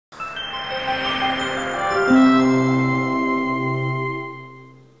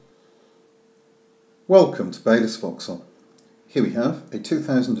Welcome to Bayliss Vauxhall. Here we have a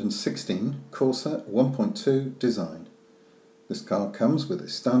 2016 Corsa 1.2 design. This car comes with a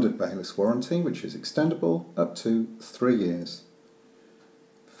standard Bayliss warranty which is extendable up to 3 years.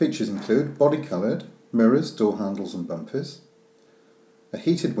 Features include body coloured mirrors, door handles and bumpers, a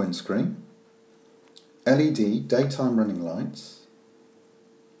heated windscreen, LED daytime running lights,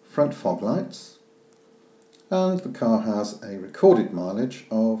 front fog lights, and the car has a recorded mileage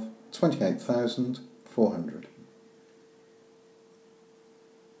of 28,400.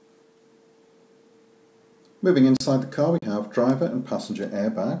 Moving inside the car, we have driver and passenger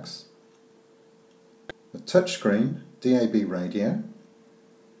airbags, a touchscreen DAB radio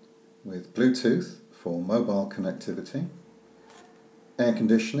with Bluetooth for mobile connectivity, air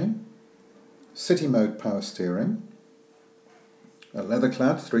conditioning, city mode power steering, a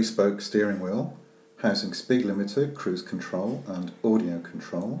leather-clad 3-spoke steering wheel housing speed limiter, cruise control and audio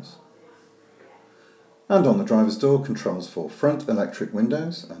controls, and on the driver's door controls for front electric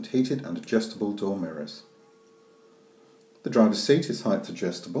windows and heated and adjustable door mirrors. The driver's seat is height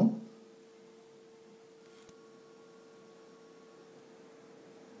adjustable.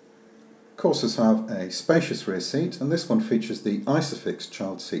 Corsas have a spacious rear seat, and this one features the Isofix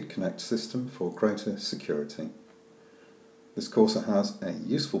Child Seat Connect system for greater security. This Corsa has a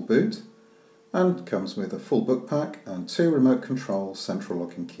useful boot and comes with a full book pack and 2 remote control central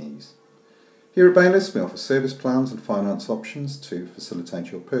locking keys. Here at Bayliss we offer service plans and finance options to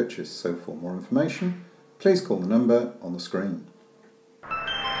facilitate your purchase, so for more information please call the number on the screen.